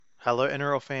Hello,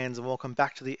 NRL fans, and welcome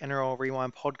back to the NRL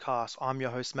Rewind podcast. I'm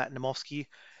your host, Matt Namofsky,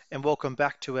 and welcome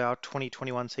back to our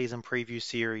 2021 season preview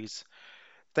series.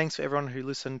 Thanks for everyone who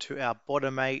listened to our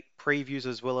Bottom 8 previews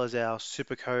as well as our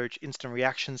Supercoach Instant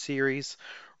Reaction series.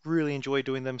 Really enjoy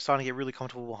doing them, starting to get really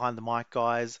comfortable behind the mic,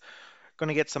 guys. Going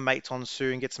to get some mates on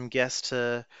soon, get some guests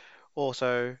to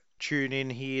also tune in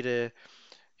here to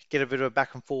get a bit of a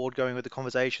back and forward going with the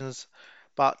conversations.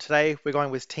 But today we're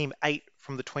going with Team 8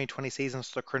 from the 2020 season,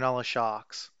 so the Cronulla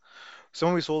Sharks. So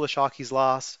when we saw the Sharkies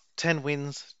last, 10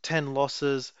 wins, 10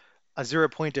 losses, a 0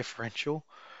 point differential,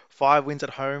 5 wins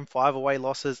at home, 5 away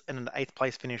losses, and an eighth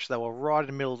place finish. They were right in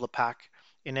the middle of the pack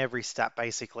in every stat,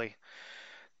 basically.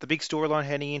 The big storyline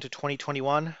heading into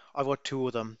 2021, I've got two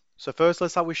of them. So first,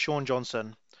 let's start with Sean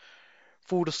Johnson.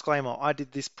 Full disclaimer, I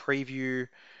did this preview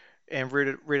and read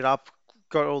it up,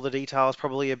 got all the details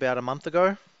probably about a month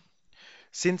ago.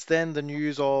 Since then, the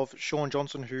news of Sean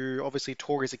Johnson, who obviously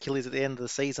tore his Achilles at the end of the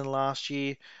season last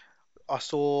year, I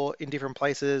saw in different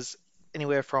places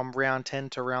anywhere from round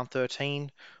 10 to round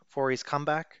 13 for his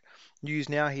comeback. News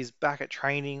now he's back at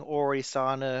training, already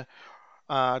starting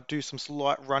to do some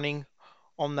slight running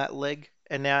on that leg,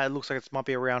 and now it looks like it might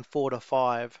be around 4 to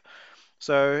 5.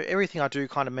 So everything I do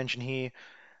kind of mention here,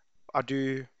 I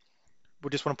do we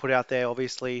just want to put out there,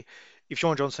 obviously, if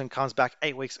Sean Johnson comes back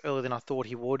 8 weeks earlier than I thought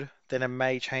he would, then it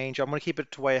may change. I'm going to keep it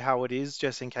to way how it is,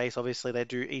 just in case, obviously, they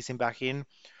do ease him back in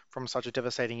from such a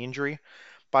devastating injury.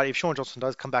 But if Sean Johnson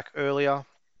does come back earlier,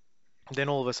 then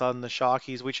all of a sudden the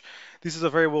Sharkies, which this is a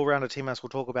very well-rounded team as we'll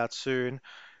talk about soon,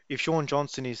 if Sean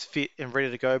Johnson is fit and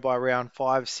ready to go by round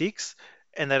 5, 6,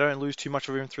 and they don't lose too much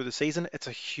of him through the season, it's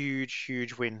a huge,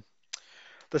 huge win.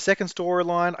 The second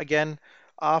storyline, again,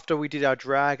 after we did our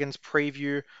Dragons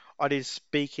preview, I did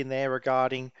speak in there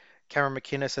regarding Cameron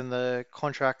McInnes and the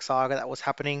contract saga that was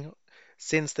happening.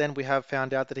 Since then, we have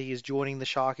found out that he is joining the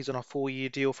Sharkies on a 4 year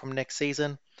deal from next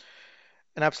season.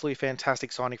 An absolutely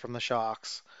fantastic signing from the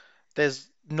Sharks. There's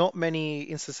not many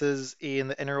instances in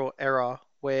the NRL era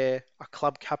where a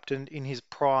club captain in his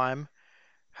prime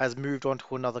has moved on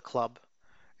to another club.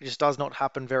 It just does not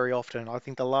happen very often. I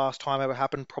think the last time ever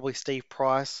happened, probably Steve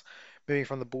Price moving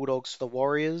from the Bulldogs to the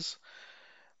Warriors.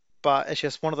 But it's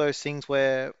just one of those things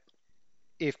where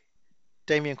if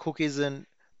Damien Cook isn't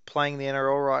playing the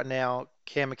NRL right now,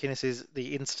 Cam McInnes is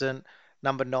the instant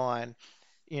number 9.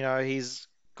 He's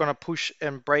gonna push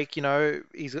and break.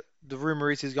 The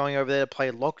rumor is he's going over there to play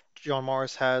lock. John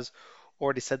Morris has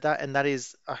already said that, and that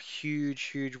is a huge,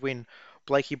 huge win.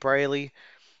 Blakey Brayley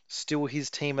still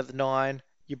his team at the 9.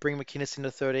 You bring McInnes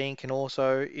into 13. Can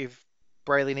also, if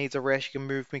Brayley needs a rest, you can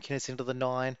move McInnes into the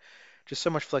 9. Just so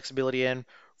much flexibility. And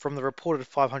from the reported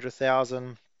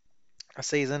 500,000 a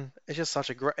season, it's just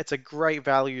it's a great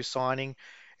value signing.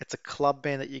 It's a club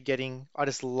man that you're getting. I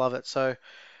just love it. So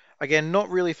again, not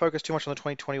really focused too much on the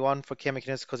 2021 for Cam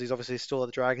McInnes because he's obviously still at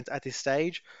the Dragons at this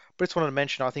stage. But I just wanted to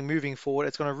mention, I think moving forward,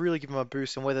 it's going to really give them a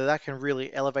boost, and whether that can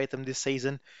really elevate them this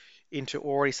season into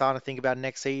already starting to think about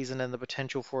next season and the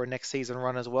potential for a next season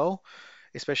run as well,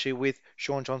 especially with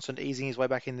Sean Johnson easing his way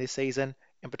back in this season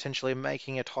and potentially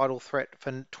making a title threat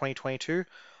for 2022.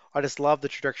 I just love the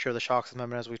trajectory of the Sharks at the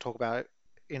moment as we talk about it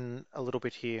in a little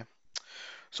bit here.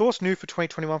 So what's new for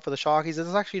 2021 for the Sharkies?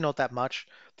 There's actually not that much.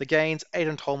 The gains,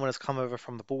 Aiden Tolman has come over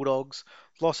from the Bulldogs.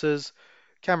 Losses,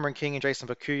 Cameron King and Jason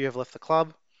Bakuya have left the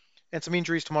club. And some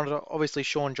injuries to monitor. Obviously,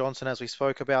 Sean Johnson, as we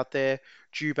spoke about there,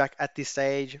 due back at this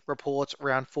stage, reports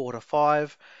around 4 to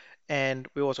 5. And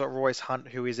we also got Royce Hunt,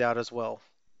 who is out as well.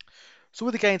 So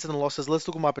with the gains and the losses, let's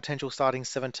look at my potential starting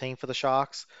 17 for the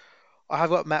Sharks. I have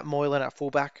got Matt Moylan at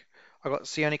fullback. I've got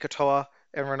Sione Katoa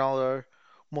and Ronaldo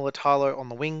Mulatalo on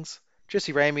the wings.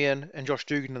 Jesse Ramian and Josh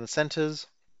Dugan in the centres.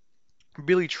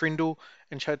 Billy Trindle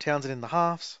and Chad Townsend in the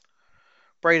halves.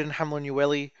 Braden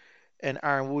Hamlin-Uele and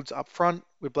Aaron Woods up front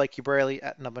with Blakey Brayley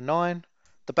at number 9.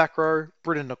 The back row,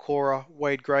 Britton Nakora,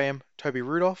 Wade Graham, Toby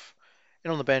Rudolph.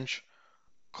 And on the bench,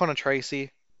 Connor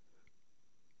Tracy,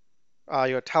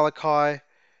 your Talakai,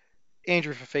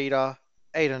 Andrew Fafita,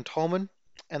 Aidan Tolman,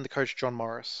 and the coach John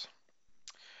Morris.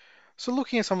 So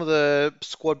looking at some of the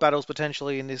squad battles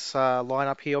potentially in this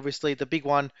lineup here, obviously the big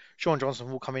one, Sean Johnson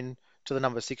will come in to the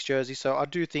number 6 jersey. So I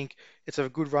do think it's a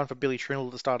good run for Billy Trindle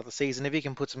at the start of the season. If he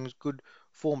can put some good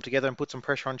form together and put some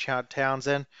pressure on Chad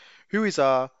Townsend, who is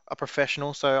a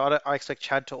professional. So I expect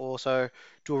Chad to also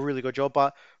do a really good job.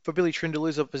 But for Billy Trindle,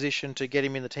 is a position to get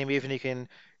him in the team, even if he can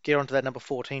get onto that number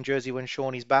 14 jersey when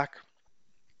Sean is back.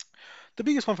 The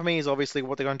biggest one for me is obviously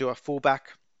what they're going to do at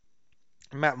fullback.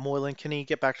 Matt Moylan, can he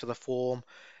get back to the form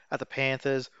at the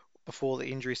Panthers before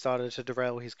the injury started to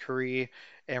derail his career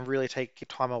and really take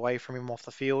time away from him off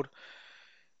the field?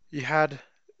 You had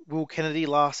Will Kennedy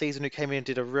last season, who came in and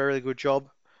did a really good job.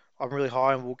 I'm really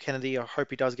high on Will Kennedy. I hope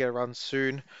he does get a run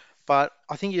soon. But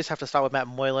I think you just have to start with Matt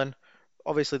Moylan.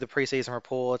 Obviously, the preseason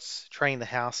reports, training the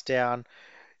house down.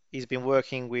 He's been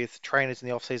working with trainers in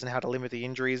the offseason how to limit the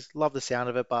injuries. Love the sound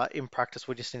of it, but in practice,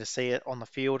 we just need to see it on the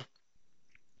field.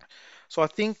 So I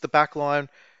think the back line,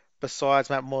 besides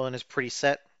Matt Moylan, is pretty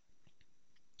set.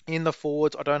 In the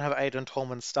forwards, I don't have Aiden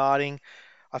Tolman starting.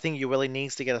 I think Ueli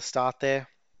needs to get a start there,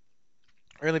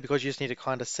 only because you just need to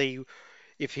kind of see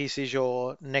if he sees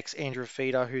your next Andrew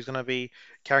Feeder who's going to be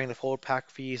carrying the forward pack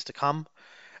for years to come.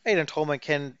 Aiden Tolman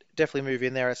can definitely move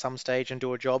in there at some stage and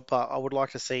do a job, but I would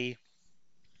like to see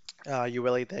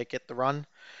Ueli there get the run.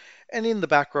 And in the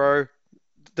back row,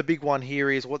 the big one here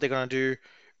is what they're going to do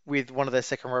with one of their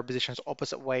second row positions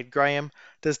opposite Wade Graham.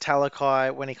 Does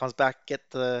Talakai, when he comes back, get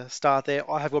the start there?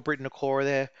 I have got Britton Nakora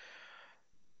there.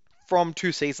 From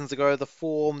 2 seasons ago, the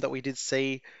form that we did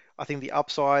see, I think the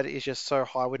upside is just so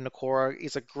high with Nakora.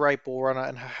 He's a great ball runner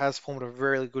and has formed a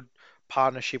really good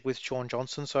partnership with Sean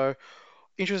Johnson. So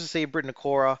interested to see Britton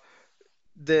Nakora.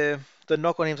 The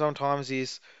knock on him sometimes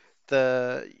is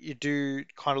the you do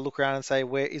kind of look around and say,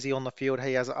 where is he on the field?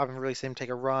 I haven't really seen him take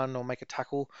a run or make a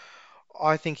tackle.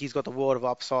 I think he's got the world of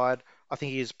upside. I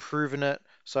think he has proven it.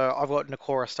 So I've got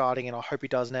Nakora starting, and I hope he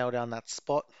does nail down that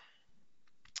spot.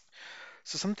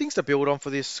 So some things to build on for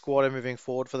this squad and moving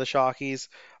forward for the Sharkies.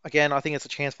 Again, I think it's a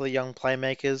chance for the young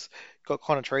playmakers. Got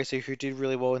Connor Tracy, who did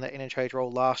really well in that interchange role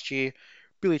last year.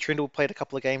 Billy Trindle played a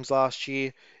couple of games last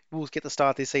year. Will get the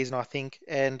start this season, I think,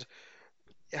 and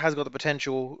has got the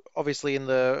potential. Obviously, in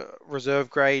the reserve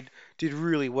grade, did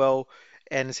really well.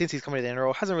 And since he's coming to the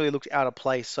NRL, hasn't really looked out of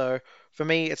place. So for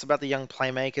me, it's about the young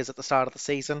playmakers at the start of the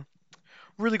season.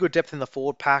 Really good depth in the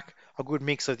forward pack, a good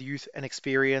mix of youth and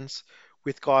experience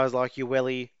with guys like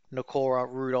Ueli, Nakora,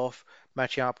 Rudolph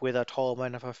matching up with a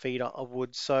Tolman of a feeder of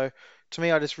Woods. So to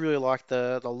me, I just really like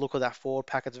the look of that forward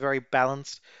pack. It's very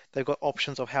balanced. They've got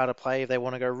options of how to play. If they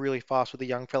want to go really fast with the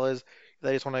young fellas, if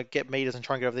they just want to get meters and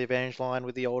try and get over the advantage line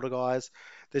with the older guys.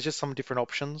 There's just some different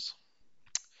options.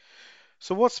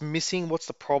 So what's missing? What's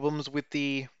the problems with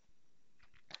the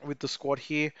squad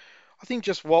here? I think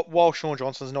just while Sean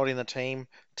Johnson's not in the team,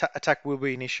 attack will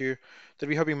be an issue. They'd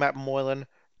be hoping Matt Moylan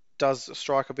does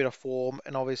strike a bit of form,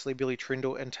 and obviously Billy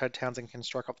Trindle and Ted Townsend can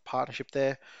strike up the partnership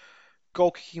there. Goal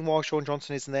kicking while Sean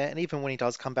Johnson isn't there, and even when he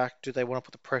does come back, do they want to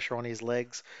put the pressure on his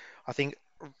legs? I think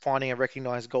finding a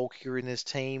recognised goal kicker in this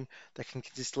team that can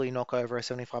consistently knock over a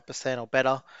 75% or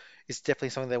better is definitely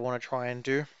something they want to try and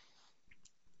do.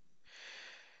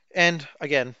 And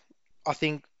again, I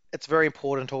think it's very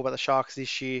important to talk about the Sharks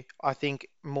this year. I think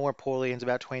more importantly, it's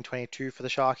about 2022 for the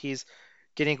Sharkies,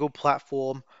 getting a good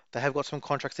platform. They have got some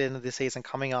contracts at the end of this season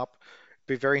coming up.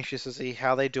 Be very interested to see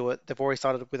how they do it. They've already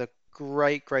started with a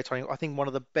great signing. I think one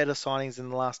of the better signings in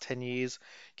the last 10 years,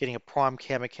 getting a prime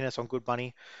Cam McInnes on good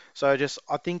money. So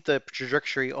I think the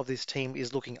trajectory of this team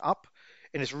is looking up,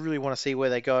 and just really want to see where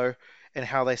they go and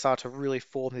how they start to really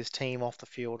form this team off the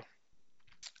field.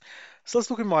 So let's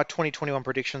look at my 2021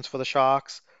 predictions for the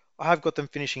Sharks. I have got them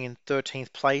finishing in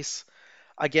 13th place.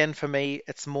 Again, for me,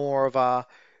 it's more of a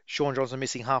Sean Johnson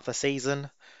missing half the season.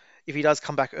 If he does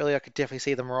come back early, I could definitely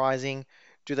see them rising.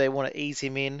 Do they want to ease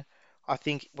him in? I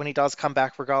think when he does come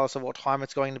back, regardless of what time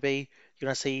it's going to be, you're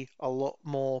going to see a lot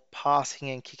more passing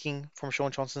and kicking from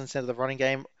Sean Johnson instead of the running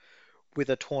game. With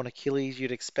a torn Achilles,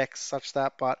 you'd expect such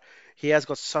that, but he has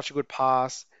got such a good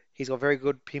pass. He's got very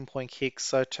good pinpoint kicks.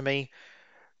 So to me,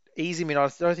 easy. I mean, I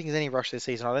don't think there's any rush this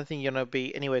season. I don't think you're going to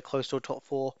be anywhere close to a top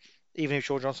four, even if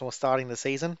George Johnson was starting the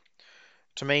season.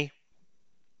 To me,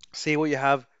 see what you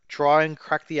have, try and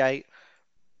crack the eight.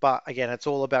 But again, it's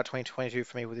all about 2022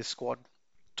 for me with this squad.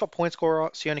 Top point scorer,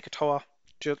 Sione Katoa.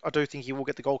 I do think he will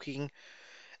get the goal kicking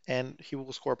and he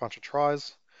will score a bunch of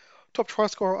tries. Top try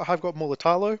scorer, I have got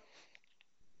Mulatalo.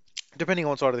 Depending on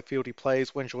what side of the field he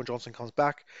plays when Sean Johnson comes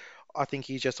back, I think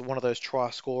he's just one of those try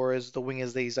scorers. The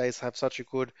wingers these days have such a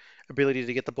good ability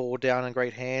to get the ball down in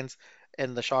great hands,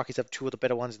 and the Sharkies have two of the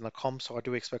better ones in the comp, so I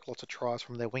do expect lots of tries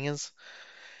from their wingers.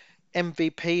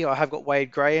 MVP, I have got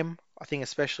Wade Graham. I think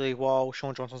especially while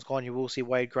Sean Johnson's gone, you will see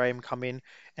Wade Graham come in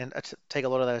and take a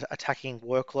lot of that attacking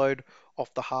workload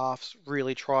off the halves,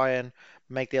 really try and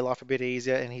make their life a bit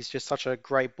easier, and he's just such a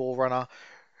great ball runner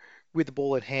with the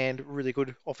ball in hand, really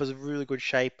good, offers really good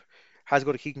shape, has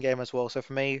got a kicking game as well. So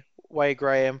for me, Wade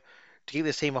Graham, to keep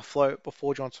this team afloat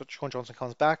before Sean Johnson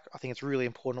comes back, I think it's really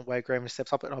important Wade Graham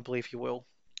steps up, and I believe he will.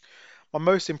 My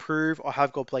most improved, I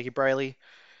have got Blakey Brayley.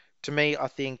 To me, I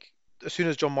think as soon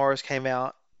as John Morris came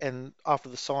out and after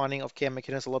the signing of Cam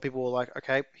McInnes, a lot of people were like,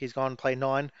 okay, he's gone play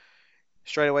nine.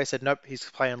 Straight away said, nope, he's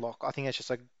playing lock. I think it's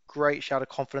just a great shout of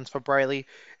confidence for Brayley.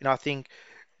 And I think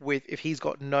with if he's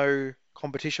got no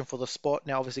competition for the spot,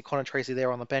 now obviously Connor Tracy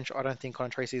there on the bench, I don't think Connor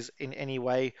Tracy is in any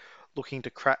way looking to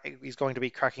crack, he's going to be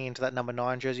cracking into that number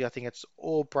 9 jersey. I think it's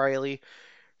all Brayley.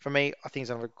 For me, I think he's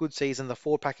having a good season. The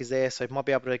forward pack is there, so he might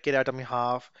be able to get out dummy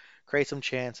half, create some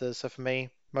chances. So for me,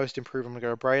 most improved, I'm going to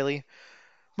go Brayley.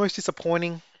 Most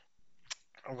disappointing,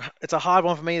 it's a hard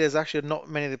one for me. There's actually not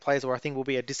many of the players where I think will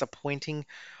be a disappointing.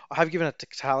 I have given it to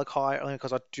Talakai only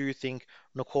because I do think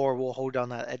Nakora will hold down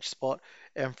that edge spot.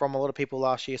 And from a lot of people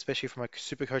last year, especially from a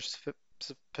super coach's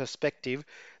perspective,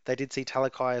 they did see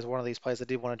Talakai as one of these players that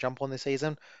did want to jump on this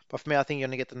season. But for me, I think you're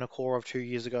going to get the Nakora of 2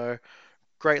 years ago.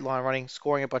 Great line running,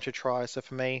 scoring a bunch of tries. So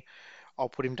for me, I'll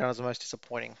put him down as the most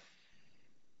disappointing.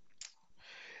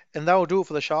 And that will do it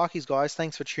for the Sharkies, guys.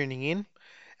 Thanks for tuning in.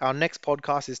 Our next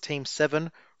podcast is Team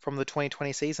 7 from the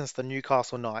 2020 season. It's the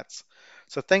Newcastle Knights.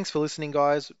 So thanks for listening,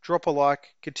 guys. Drop a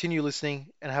like, continue listening,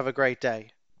 and have a great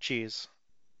day. Cheers.